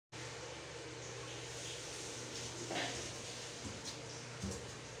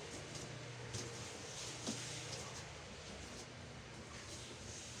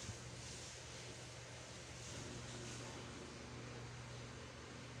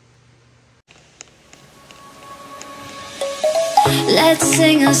Let's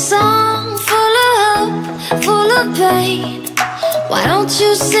sing a song full of hope, full of pain. Why don't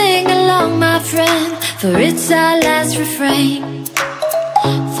you sing along, my friend? For it's our last refrain.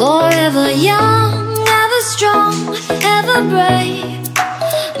 Forever young, ever strong, ever brave.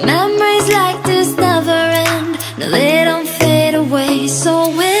 Memories like this never end. No, they don't fade away. So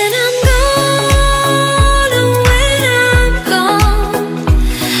when I'm gone, oh, when I'm gone,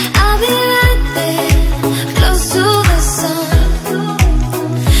 I'll be right there, close to the sun.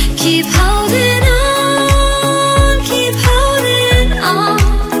 Keep holding on, keep holding on,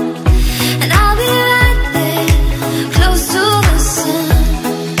 and I'll be right there, close to the sun,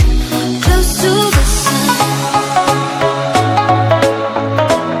 close to the sun.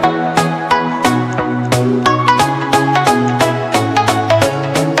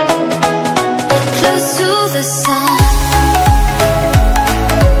 Close to the sun.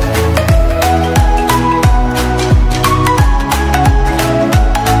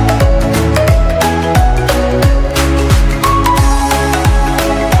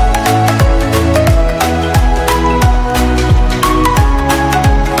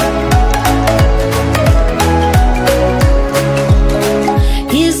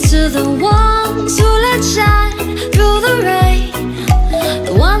 Here's to the ones who let shine through the rain,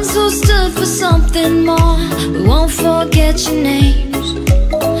 the ones who stood for something more. We won't forget your names.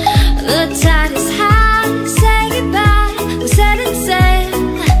 The tide is high, say goodbye, we're setting sail,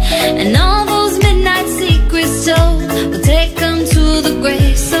 and all those midnight secrets told, we'll take them to the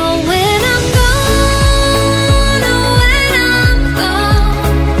grave. So when I'm gone, oh, when I'm gone,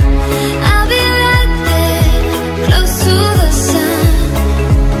 I'll be right there, close to the sun.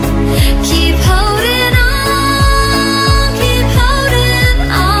 Keep holding on, keep holding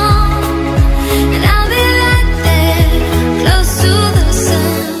on, and I'll be right there, close to the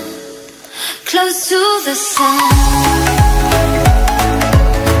sun, close to the sun.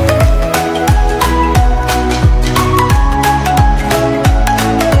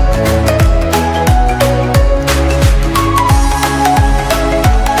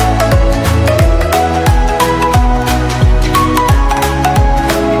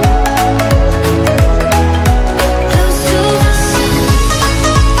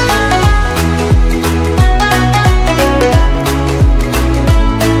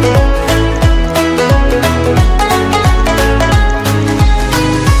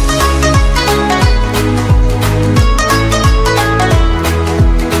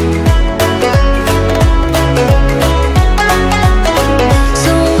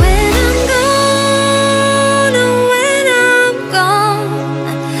 So when I'm gone, oh, when I'm gone,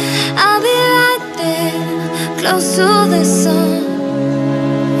 I'll be right there, close to the sun.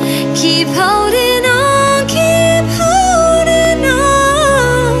 Keep holding on, keep holding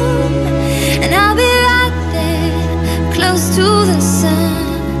on, and I'll be right there, close to the sun,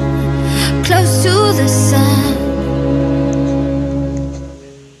 close to the sun.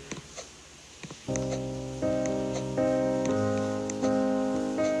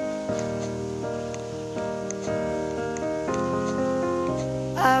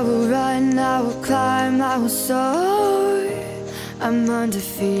 I will run, I will climb, I will soar. I'm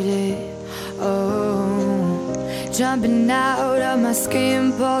undefeated. Oh, jumping out of my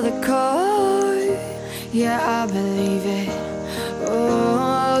skin, pull the cord. Yeah, I believe it.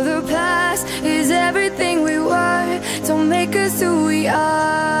 Oh, the past is everything we were. Don't make us who we are.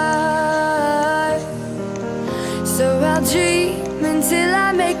 So I'll dream until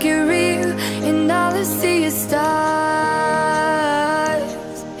I make it real, and all I see is stars.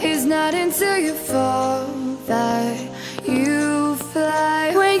 It's not until you fall that you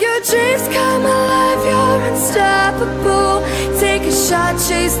fly. When your dreams come alive, you're unstoppable. Take a shot,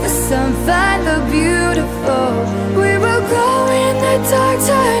 chase the sun, find the beautiful. We will glow in the dark,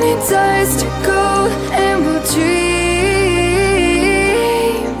 turning dust to gold, and we'll dream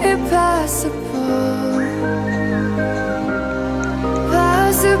impossible.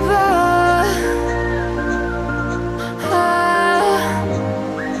 Possible.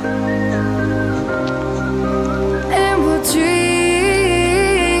 And we'll dream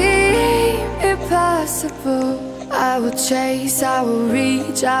impossible. I will chase, I will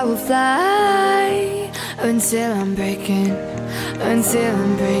reach, I will fly until I'm breaking, until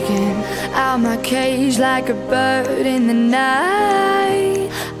I'm breaking out my cage like a bird in the night.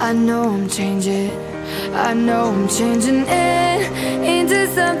 I know I'm changing, I know I'm changing it into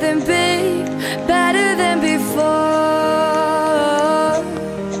something big, better than before.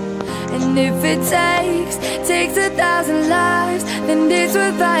 And if it takes 1,000 lives, then it's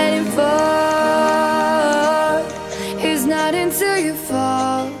worth fighting for. It's not until you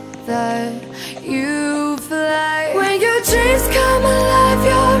fall that you fly. When your dreams come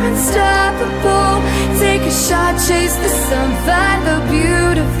unstoppable. Take a shot, chase the sun, find the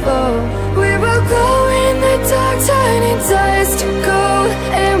beautiful. We will glow in the dark, turning dust to gold,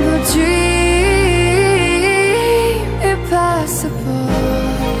 and we'll dream impossible.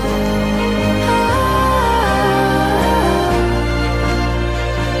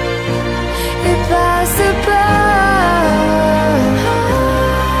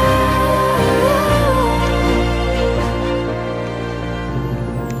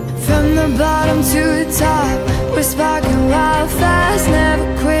 From the bottom to the top, we're sparking wild fast. Never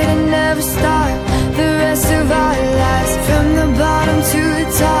quit and never stop the rest of our lives. From the bottom to the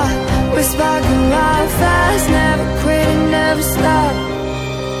top, we're sparking wild fast. Never quit and never stop.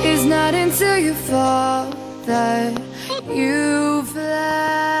 It's not until you fall that you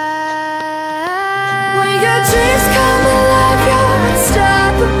fly. When your dreams come alive, you're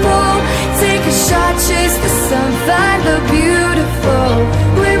unstoppable. Take a shot, chase the sun, find the beautiful.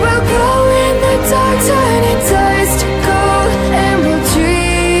 We will glow in the dark, turning dust to gold, and we'll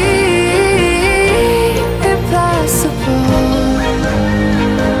dream impossible.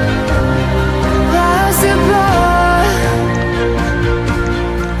 Possible.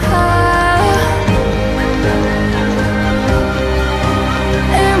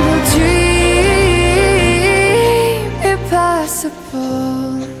 And we'll dream impossible.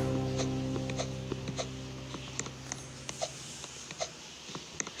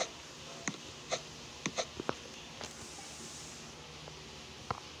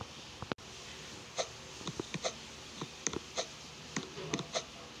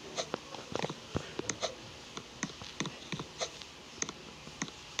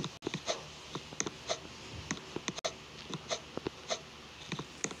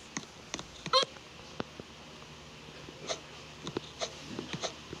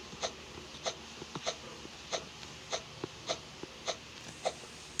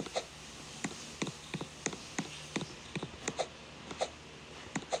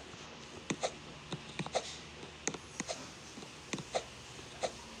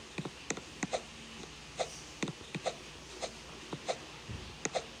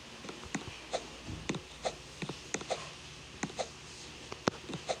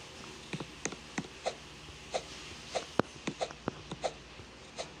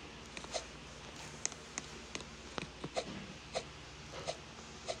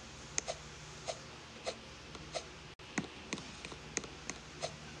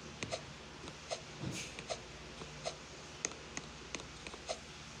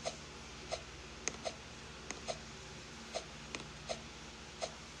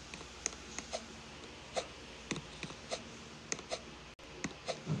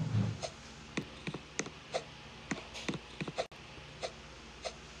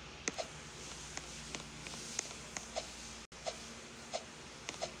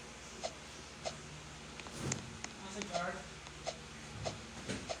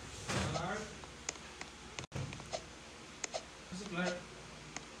 Clark.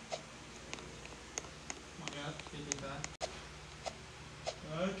 Makiat, pili ka.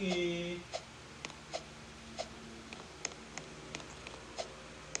 Okay.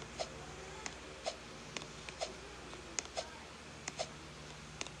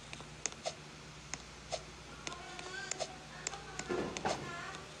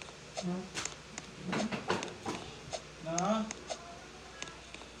 Na?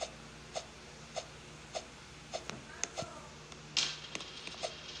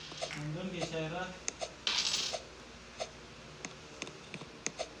 Nandun kay Sarah.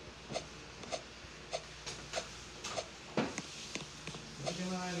 Bakit yung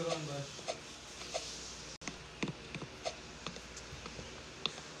mga laruan ba?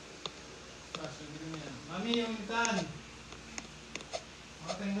 Pasok din yan. Mami, yung itan!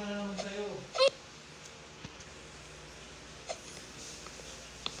 Makating na naman tayo.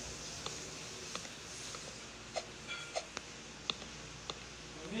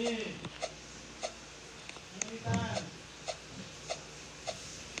 Mami!